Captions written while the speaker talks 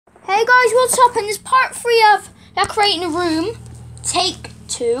Hey guys, what's up? And this part 3 of decorating a room, take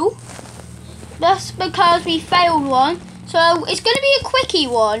 2. That's because we failed one. So it's going to be a quickie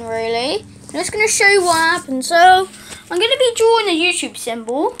one, really. I'm just going to show you what happened. So I'm going to be drawing a YouTube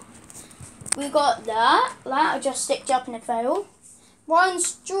symbol. We got that. I just sticked up and it failed.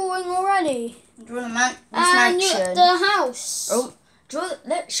 Ryan's drawing already. I'm drawing this mansion. The house. Oh,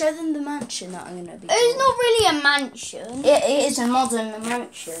 let's show them the mansion that I'm going to be drawing. It's not really a mansion. It is a modern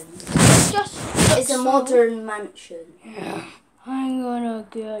mansion. It's a modern mansion. Yeah. I'm gonna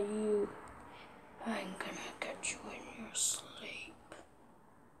get you. I'm gonna get you in your sleep.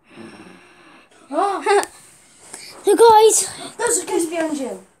 Oh. So guys, there's a ghost behind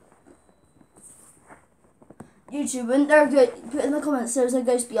you. YouTube, when they're good, put in the comments there's a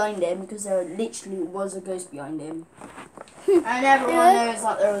ghost behind him, because there literally was a ghost behind him. And everyone knows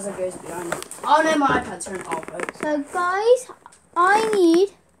that there was a ghost behind him. Oh no, my iPad turned off. So guys, I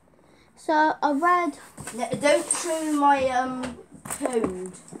need a red. Don't show my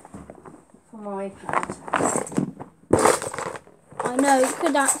code for my iPad. I know,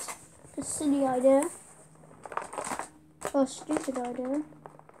 because that's a silly idea. Or a stupid idea.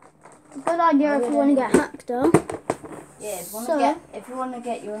 A good idea if you want to get hacked though. Yeah, if you want to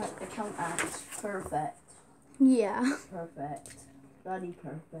get your account hacked, perfect. Yeah. Perfect. Bloody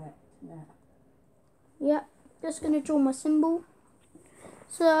perfect. Yeah. Yep. Just gonna draw my symbol.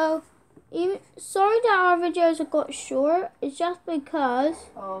 So, sorry that our videos have got short. It's just because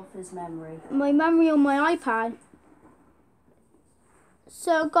of his memory. My memory on my iPad.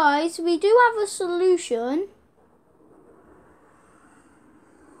 So guys, we do have a solution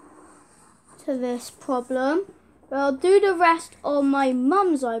to this problem. But I'll do the rest on my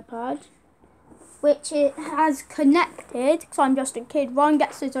mum's iPad, which it has connected, because I'm just a kid. Ryan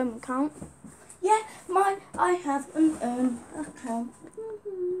gets his own account. Yeah, I have an own account.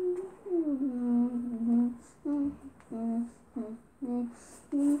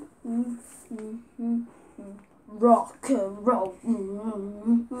 Rock and roll.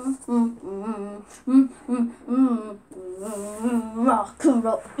 Rock and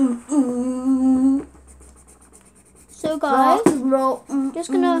roll. So guys, roll. I'm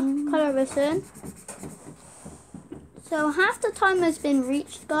just gonna colour this in. So half the time has been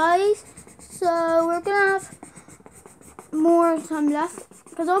reached, guys. So we're gonna have more time left,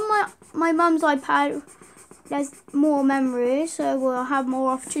 because on my mum's iPad there's more memory, so we'll have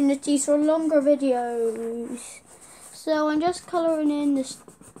more opportunities for longer videos. So I'm just colouring in the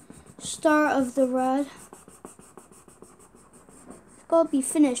start of the red. It's gotta be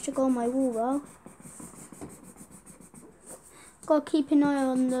finished to go on my wall though. Gotta keep an eye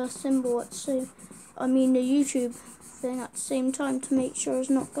on the symbol the YouTube thing at the same time to make sure it's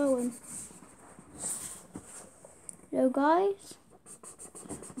not going. So guys,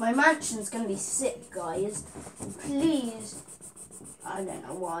 my mansion's gonna be sick, guys. Please. I don't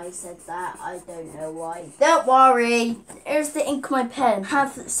know why I said that. I don't know why. Don't worry. There's the ink on my pen.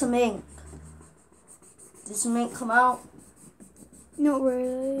 Have some ink. Did some ink come out? not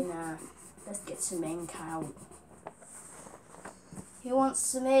really. Nah. Let's get some ink out. Who wants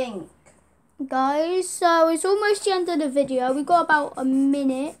some ink? Guys, so it's almost the end of the video. We got about a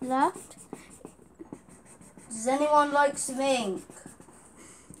minute left. Does anyone like some ink?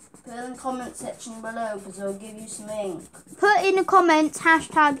 Put it in the comment section below, because I'll give you some ink. Put in the comments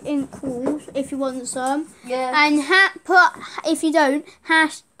hashtag ink rules if you want some. Yeah. And if you don't,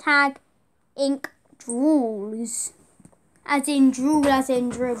 hashtag ink drools. As in drool, as in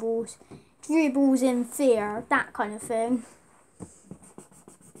dribbles. Dribbles in fear, that kind of thing.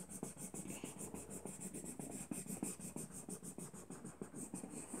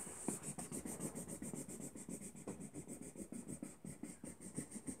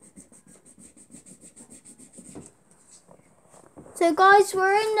 So guys,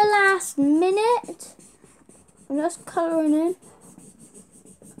 we're in the last minute. I'm just colouring in.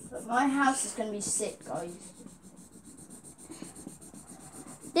 But my house is going to be sick, guys.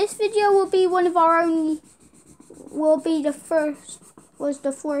 This video will be one of our only, was the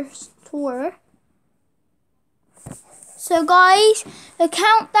first tour. So guys, the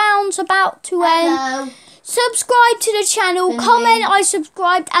countdown's about to end. Subscribe to the channel, comment I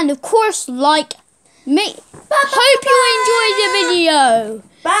subscribed, and of course like me. Hope you enjoyed the video.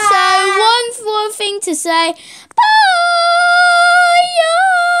 Bye. So one more thing to say. Bye.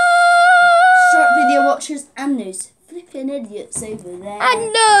 Short video watchers and those flipping idiots over there.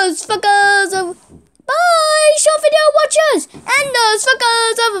 And those fuckers over. Bye. Short video watchers and those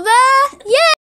fuckers over there. Yeah.